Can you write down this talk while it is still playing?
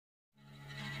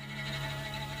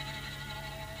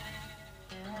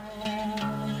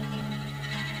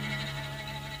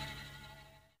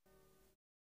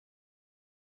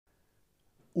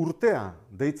Urtea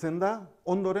deitzen da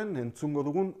ondoren entzungo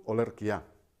dugun olerkia.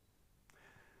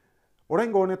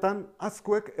 Oraingo honetan,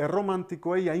 Azkuek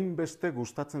erromantikoei hainbeste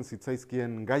gustatzen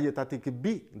zitzaizkien gaietatik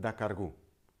bi dakargu,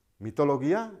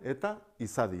 mitologia eta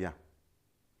izadia.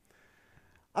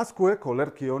 Azkuek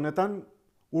olerki honetan,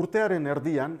 urtearen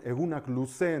erdian egunak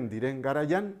luzeen diren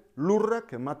garaian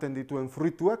lurrak ematen dituen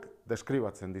fruituak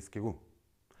deskribatzen dizkigu.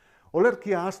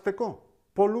 Olerkia hasteko,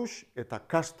 Polus eta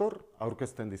Kastor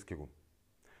aurkezten dizkigu.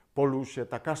 Polus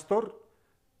eta Kastor,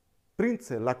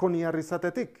 printze lakoniar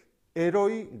izatetik,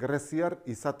 heroi greziar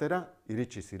izatera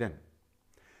iritsi ziren.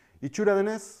 Itxura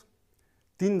denez,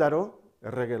 Tindaro,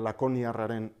 errege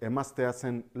lakoniarraren emaztea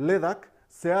zen Ledak,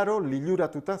 zeharo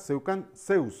liluratuta zeukan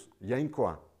Zeus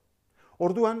jainkoa.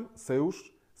 Orduan,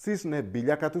 Zeus zizne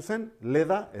bilakatu zen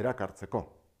Leda erakartzeko.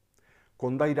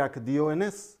 Kondairak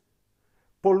dioenez,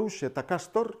 Polus eta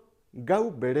Kastor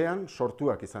gau berean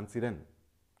sortuak izan ziren.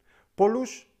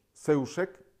 Polus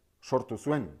Zeusek sortu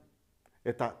zuen,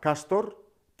 eta Kastor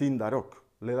Tindarok,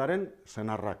 Ledaren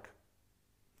senarrak.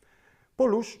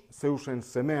 Polus Zeusen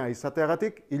semea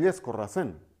izateagatik hilezkorra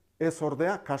zen, ez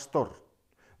ordea Kastor,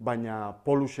 baina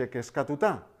Polusek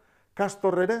eskatuta,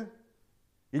 Kastor ere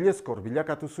hilezkor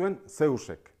bilakatu zuen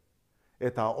Zeusek.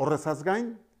 Eta horrezaz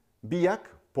gain, biak,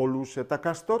 Polus eta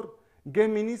Kastor,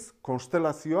 Geminis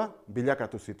konstelazioa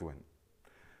bilakatu zituen.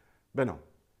 Beno,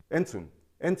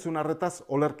 entzun arretaz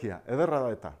olerkia, ederra da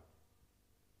eta.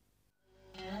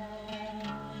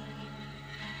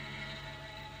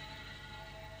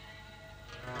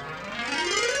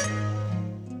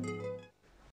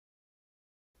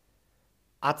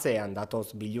 Atzean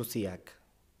datoz biluziak,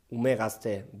 ume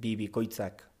gazte bi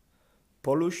bikoitzak,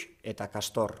 Polus eta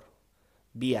Kastor,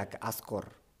 biak azkor,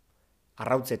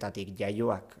 arrautzetatik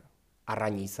jaioak,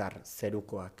 arrain izar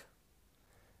zerukoak.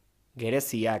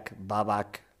 Gereziak,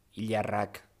 babak,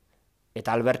 hilarrak,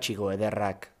 eta albertxigo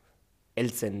ederrak,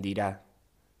 heltzen dira,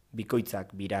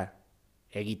 bikoitzak bira,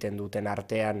 egiten duten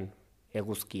artean,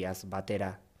 eguzkiaz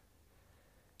batera.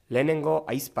 Lehenengo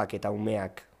aizpak eta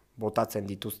umeak, botatzen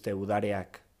dituzte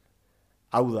udareak,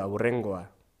 hau da hurrengoa,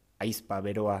 aizpa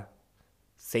beroa,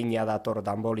 zeina dator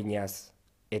danbolinaz,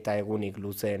 eta egunik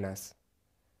luzeenaz.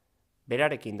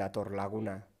 Berarekin dator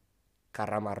laguna,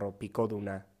 karramarro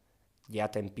pikoduna,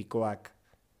 jaten pikoak,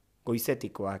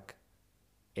 goizetikoak,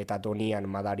 eta donian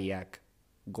madariak,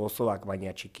 gozoak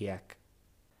baina txikiak.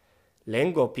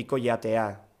 Lehengo piko jatea,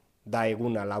 da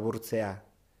eguna laburtzea,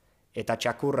 eta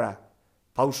txakurra,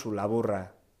 pausu laburra,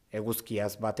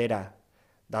 eguzkiaz batera,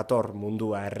 dator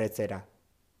mundua erretzera.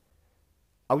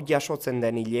 Hau jasotzen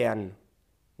den hilean,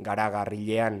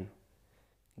 garagarrilean,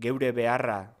 geure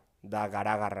beharra da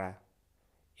garagarra,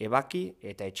 ebaki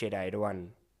eta etxera eroan,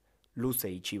 luze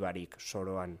itxibarik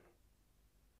soroan.